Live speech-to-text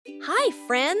Hi,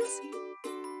 friends!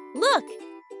 Look,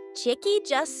 Chicky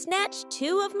just snatched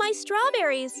 2 of my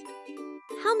strawberries.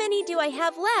 How many do I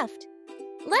have left?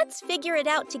 Let's figure it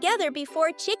out together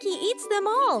before Chicky eats them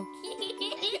all.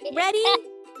 Ready?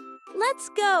 Let's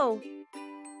go!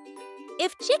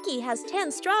 If Chicky has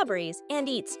 10 strawberries and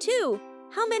eats 2,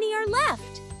 how many are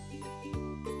left?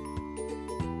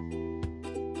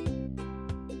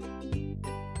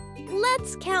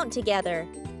 Let's count together.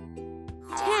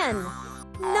 10,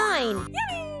 9,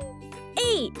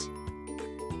 8.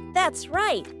 That's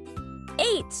right,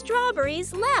 8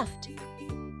 strawberries left.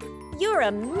 You're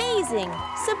amazing,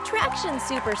 subtraction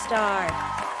superstar.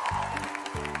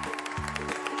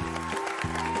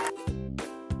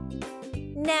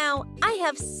 Now, I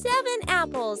have 7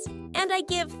 apples, and I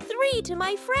give 3 to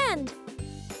my friend.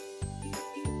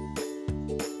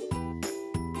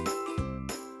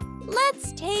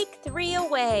 Let's take 3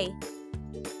 away.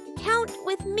 Count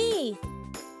with me.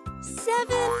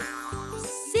 7,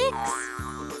 6,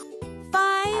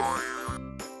 5,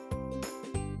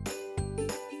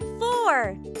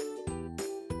 4.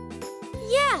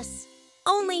 Yes,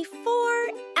 only 4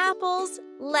 apples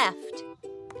left.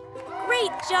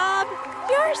 Great job!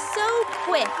 You're so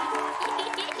quick!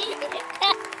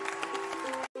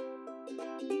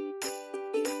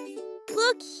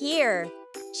 Look here.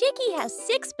 Chicky has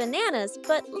 6 bananas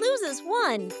but loses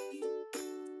 1.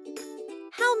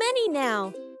 How many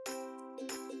now?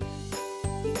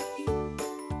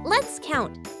 Let's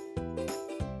count.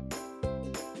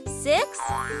 6,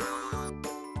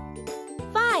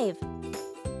 5.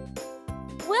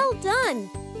 Well done!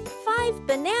 5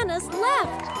 bananas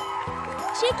left.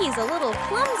 Chicky's a little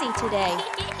clumsy today.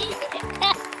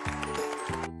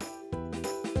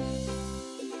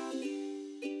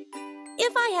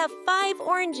 If I have 5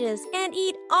 oranges and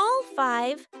eat all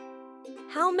 5,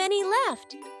 how many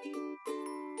left?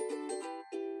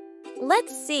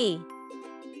 Let's see.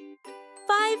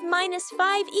 5 minus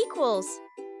 5 equals.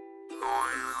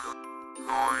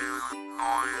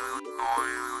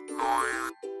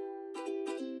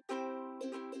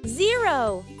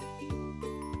 Zero.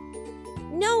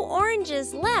 No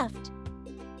oranges left.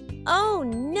 Oh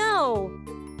no!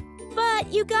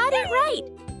 But you got it right!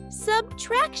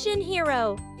 Subtraction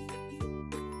hero!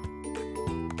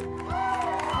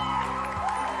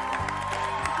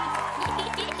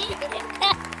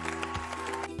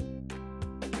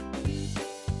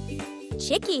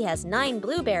 Chicky has 9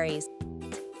 blueberries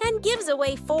and gives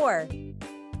away 4.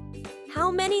 How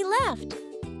many left?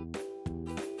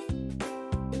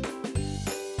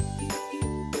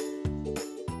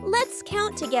 Let's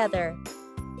count together.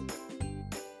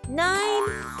 9,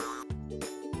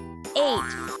 8,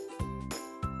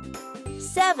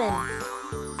 7,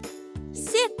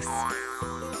 6,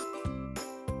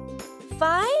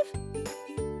 5?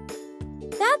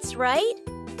 That's right.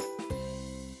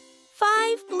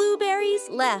 5 blueberries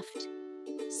left.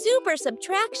 Super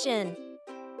subtraction.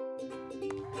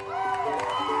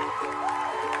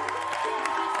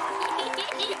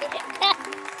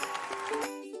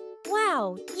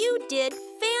 Wow, you did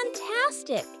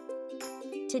fantastic!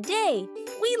 Today,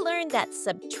 we learned that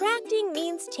subtracting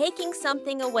means taking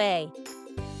something away.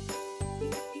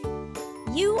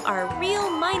 You are real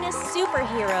minus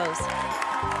superheroes.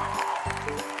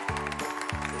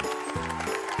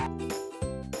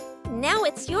 Now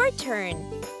it's your turn.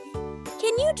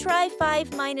 Can you try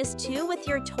 5 minus 2 with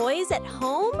your toys at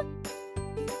home?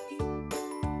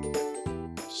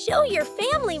 Show your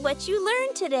family what you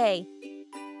learned today.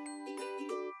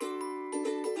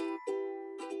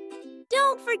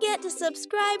 Don't forget to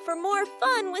subscribe for more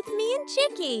fun with me and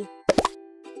Chicky.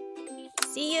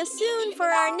 See you soon for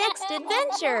our next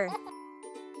adventure.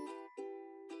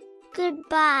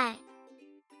 Goodbye.